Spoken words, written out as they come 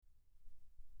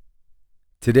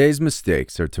Today's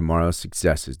mistakes are tomorrow's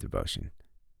successes devotion.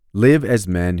 Live as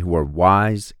men who are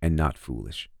wise and not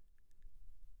foolish.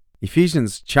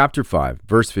 Ephesians chapter 5,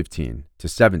 verse 15 to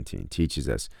 17 teaches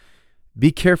us,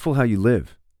 be careful how you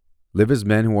live. Live as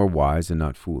men who are wise and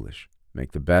not foolish.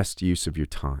 Make the best use of your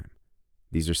time.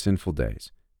 These are sinful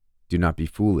days. Do not be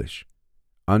foolish.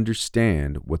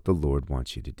 Understand what the Lord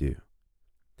wants you to do.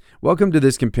 Welcome to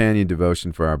this companion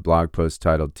devotion for our blog post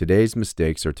titled, Today's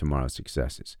Mistakes Are Tomorrow's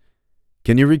Successes.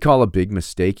 Can you recall a big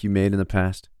mistake you made in the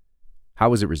past?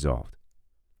 How was it resolved?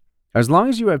 As long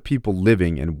as you have people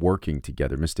living and working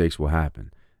together, mistakes will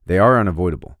happen. They are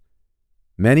unavoidable.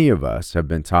 Many of us have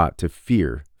been taught to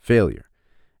fear failure,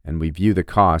 and we view the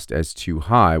cost as too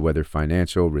high, whether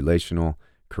financial, relational,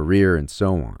 career, and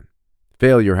so on.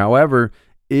 Failure, however,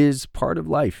 is part of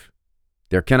life.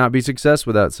 There cannot be success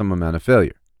without some amount of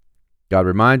failure. God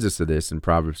reminds us of this in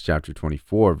Proverbs chapter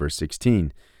 24, verse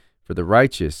 16. For the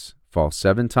righteous falls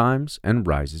 7 times and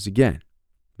rises again,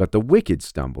 but the wicked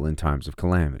stumble in times of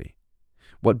calamity.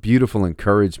 What beautiful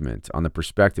encouragement on the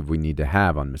perspective we need to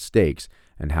have on mistakes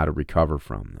and how to recover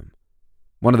from them.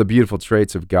 One of the beautiful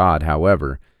traits of God,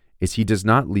 however, is He does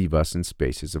not leave us in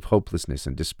spaces of hopelessness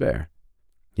and despair.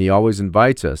 He always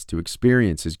invites us to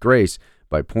experience His grace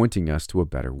by pointing us to a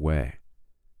better way.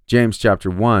 James chapter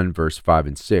 1, verse 5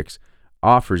 and 6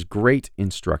 offers great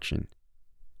instruction.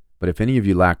 But if any of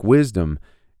you lack wisdom,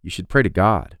 you should pray to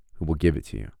God, who will give it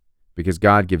to you, because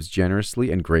God gives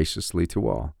generously and graciously to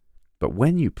all. But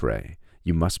when you pray,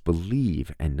 you must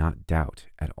believe and not doubt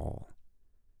at all.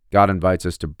 God invites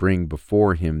us to bring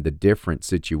before Him the different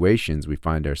situations we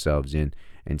find ourselves in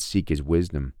and seek His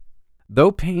wisdom.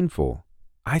 Though painful,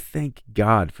 I thank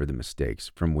God for the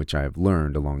mistakes from which I have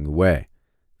learned along the way.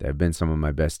 They have been some of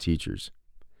my best teachers.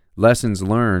 Lessons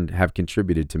learned have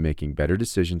contributed to making better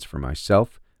decisions for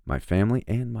myself, my family,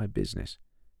 and my business.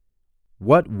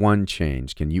 What one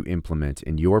change can you implement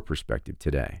in your perspective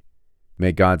today?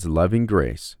 May God's loving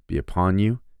grace be upon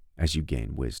you as you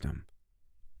gain wisdom.